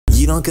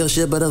gon' kill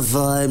shit but a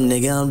vibe.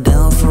 Nigga, I'm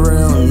down for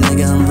real.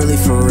 Nigga, I'm really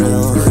for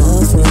real.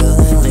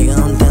 Nigga,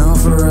 I'm down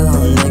for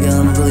real. Nigga,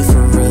 I'm really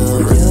for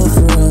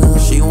real.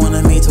 She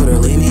wanted me, told her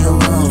leave me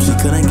alone. She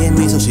couldn't get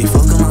me, so she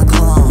fucking my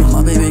clone.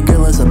 My baby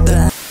girl is a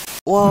bad.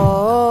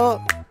 Whoa,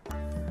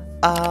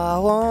 I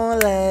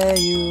won't let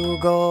you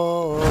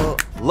go.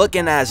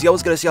 Looking ass, yo,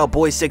 what's good? It's y'all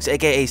boy 6,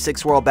 aka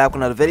 6 World, back with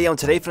another video. And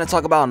today finna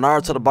talk about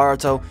Naruto the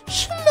Boruto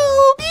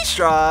Shinobi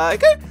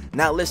Striker.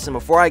 Now listen,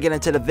 before I get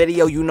into the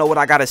video, you know what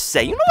I gotta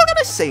say. You know what I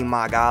gotta say,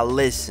 my guy.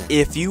 Listen,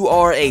 if you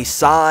are a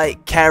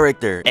side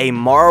character, a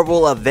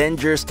Marvel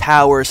Avengers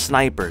Tower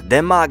sniper,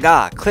 then my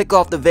guy, click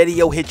off the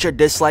video, hit your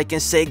dislike,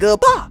 and say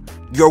goodbye.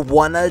 You're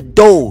one of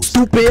those.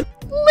 Stupid.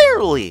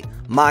 Literally,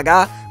 my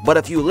guy. But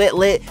if you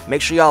lit,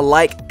 make sure y'all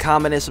like,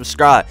 comment, and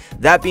subscribe.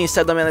 That being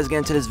said, though, man, let's get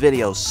into this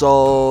video.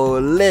 So,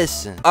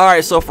 listen.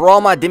 Alright, so for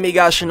all my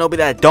demigod Shinobi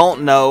that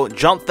don't know,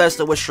 Jump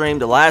Festa was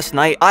streamed last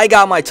night. I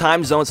got my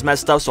time zones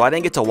messed up, so I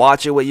didn't get to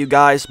watch it with you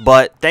guys.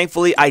 But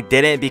thankfully, I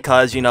didn't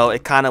because, you know,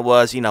 it kind of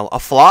was, you know, a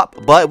flop.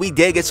 But we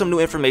did get some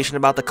new information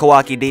about the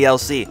Kawaki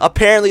DLC.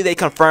 Apparently, they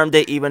confirmed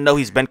it, even though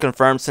he's been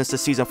confirmed since the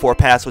Season 4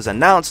 pass was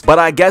announced. But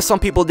I guess some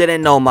people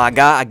didn't know, my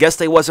guy. I guess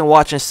they wasn't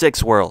watching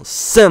 6 World.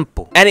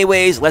 Simple.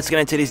 Anyways, let's get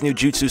into these new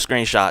jutsu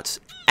screenshots.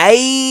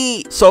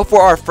 Ayy! So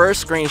for our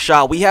first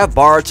screenshot, we have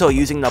Boruto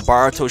using the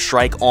Boruto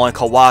Strike on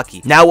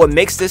Kawaki. Now what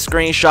makes this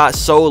screenshot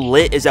so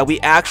lit is that we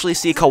actually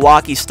see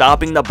Kawaki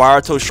stopping the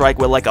Boruto Strike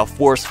with like a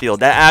force field.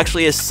 That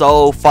actually is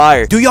so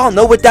fire. Do y'all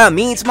know what that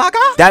means, my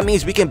guy? That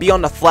means we can be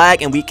on the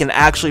flag and we can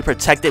actually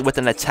protect it with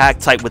an attack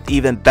type with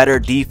even better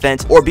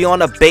defense, or be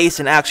on a base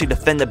and actually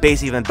defend the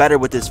base even better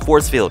with this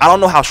force field. I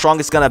don't know how strong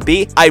it's gonna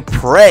be. I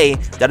pray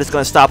that it's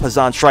gonna stop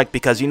Hazan Strike,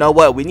 because you know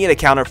what? We need a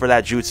counter for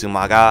that jutsu,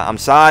 my guy. I'm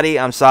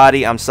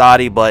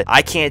sorry, but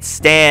I can't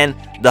stand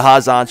the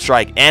Hazan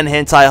Strike and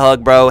Hentai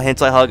Hug, bro.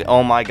 Hentai Hug,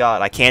 oh my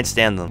god, I can't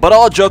stand them. But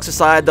all jokes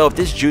aside, though, if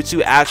this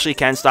jutsu actually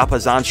can stop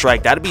Hazan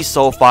Strike, that'd be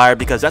so fire,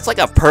 because that's like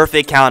a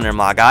perfect counter,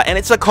 my guy. And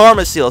it's a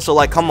karma seal, so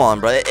like, come on,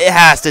 bro. It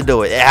has to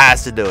do it. It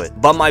has to do it.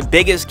 But my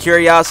biggest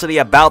curiosity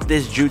about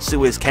this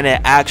jutsu is, can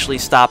it actually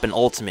stop an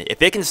ultimate?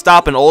 If it can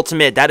stop an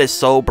ultimate, that is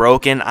so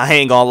broken. I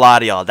ain't gonna lie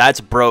to y'all. That's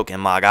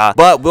broken, my guy.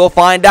 But we'll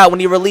find out when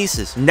he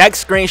releases.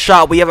 Next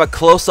screenshot, we have a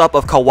close-up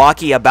of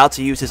Kawaki about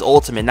to use his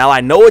ultimate. Now,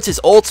 I know it's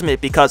his ultimate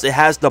because it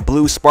has the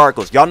blue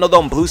sparkles. Y'all know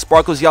them blue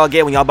sparkles y'all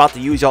get when y'all about to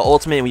use your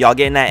ultimate and when y'all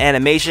getting that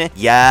animation?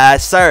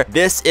 Yes, sir.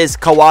 This is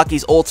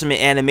Kawaki's ultimate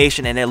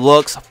animation, and it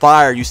looks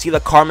fire. You see the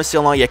karma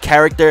seal on your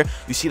character.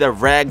 You see the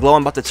red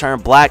glowing about to turn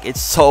black. It's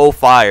so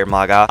fire,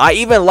 my guy. I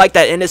even like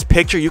that in this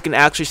picture, you can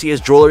actually see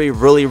his jewelry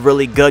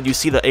really good. You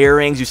see the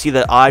earrings. You see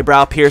the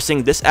eyebrow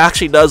piercing. This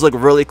actually does look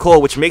really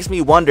cool, which makes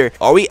me wonder,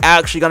 are we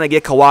actually going to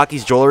get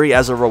Kawaki's jewelry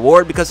as a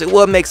reward? Because it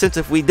would make sense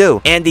if we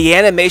do. And the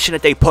animation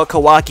that they put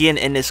Kawaki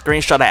in this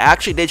screenshot, I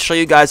actually did show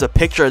you guys a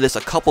picture of this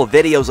a couple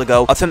videos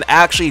ago of him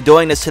actually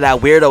doing this to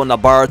that weirdo in the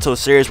Boruto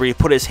series, where he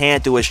put his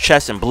hand through his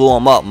chest and blew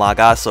him up, my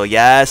guy. So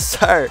yes,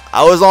 sir.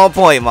 I was on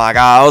point, my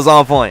guy. I was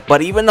on point.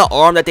 But even the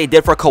arm that they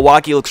did for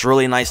Kawaki looks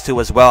really nice too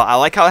as well. I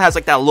like how it has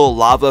like that little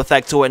lava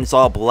effect to it, and it's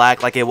all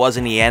black like it was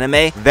in the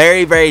anime.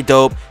 Very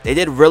dope. They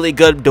did really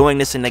good doing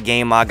this in the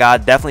game, my guy.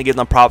 Definitely give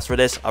them props for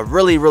this. A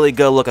really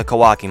good look at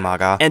Kawaki, my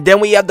guy. And then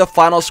we have the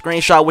final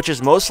screenshot, which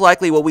is most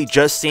likely what we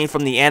just seen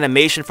from the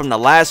animation from the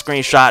last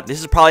screenshot. This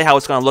is probably how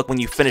it's gonna look when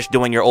you finish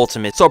doing your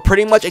ultimate. So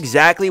pretty much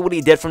exactly what he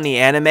did from the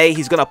anime.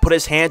 He's gonna put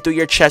his hand through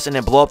your chest and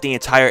then blow up the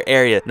entire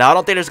area. Now I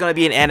don't think there's gonna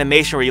be an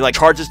animation where he like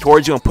charges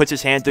towards you and puts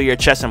his hand through your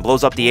chest and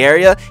blows up the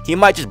area. He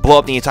might just blow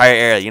up the entire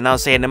area, you know what I'm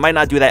saying? They might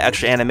not do that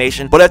extra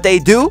animation, but if they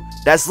do,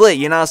 that's lit,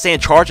 you know what I'm saying?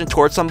 Charging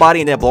towards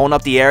somebody and then blowing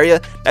up the area,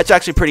 that's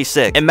actually pretty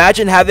sick.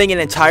 Imagine having an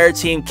entire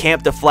team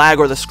camp the flag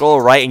or the scroll,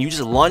 right? And you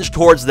just lunge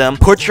towards them,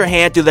 put your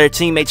hand through their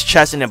teammate's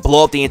chest, and then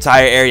blow up the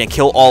entire area and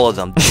kill all of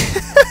them.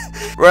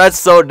 Bro, that's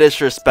so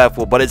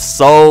disrespectful, but it's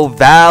so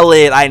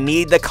valid. I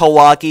need the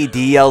Kawaki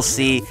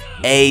DLC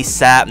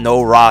ASAP,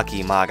 no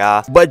Rocky, my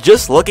guy. But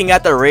just looking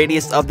at the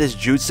radius of this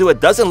jutsu, it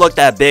doesn't look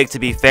that big, to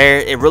be fair.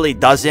 It really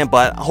doesn't,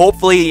 but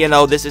hopefully, you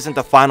know, this isn't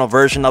the final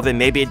version of it.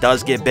 Maybe it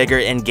does get bigger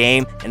in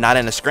game and not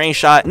in a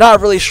screenshot.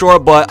 Not really sure,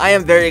 but I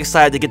am very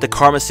excited to get the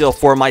karma seal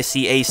for my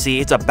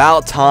CAC. It's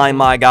about time,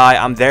 my guy.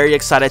 I'm very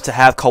excited to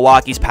have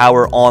Kawaki's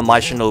power on my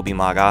Shinobi,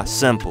 my guy.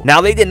 Simple.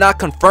 Now, they did not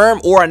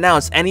confirm or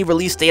announce any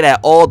release date at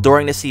all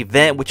during this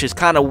event, which is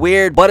kind of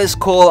weird, but it's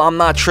cool. I'm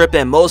not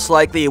tripping. Most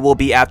likely it will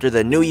be after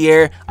the new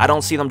year. I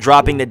don't see them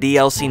dropping the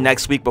DLC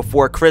next week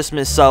before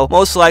Christmas, so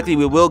most likely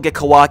we will get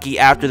Kawaki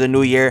after the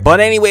new year. But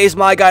anyways,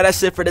 my guy,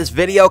 that's it for this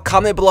video.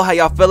 Comment below how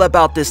y'all feel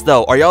about this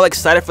though. Are y'all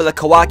excited for the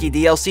Kawaki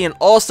DLC? And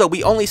also,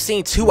 we only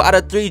seen 2 out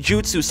of 3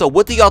 jutsu, so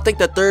what do y'all think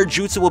the 3rd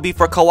jutsu will be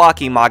for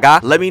Kawaki, my guy?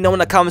 Let me know in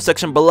the comment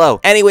section below.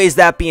 Anyways,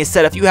 that being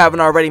said, if you haven't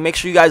already, make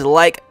sure you guys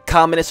like,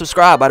 comment, and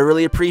subscribe. I'd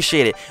really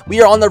appreciate it.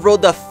 We are on the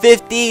road to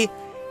 50K,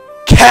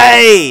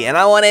 and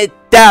I want it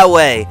that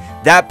way.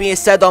 That being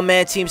said, though,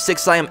 man, Team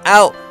 6, I am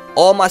out.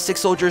 All my 6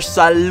 soldiers,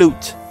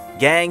 salute.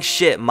 Gang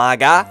shit, my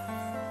guy.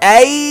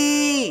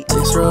 Ayy!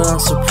 6 World, I'm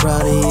so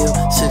proud of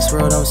you. 6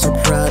 World, I'm so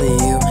proud of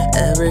you.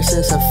 Ever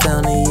since I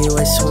found you,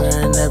 I swear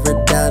I never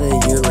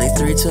doubted you. Like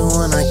 3, 2,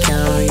 1, I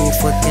count on you.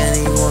 Fuck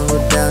anyone who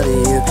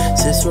doubted you.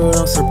 Sis world,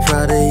 I'm so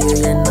proud of you.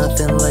 You're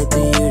nothing like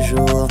the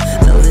usual.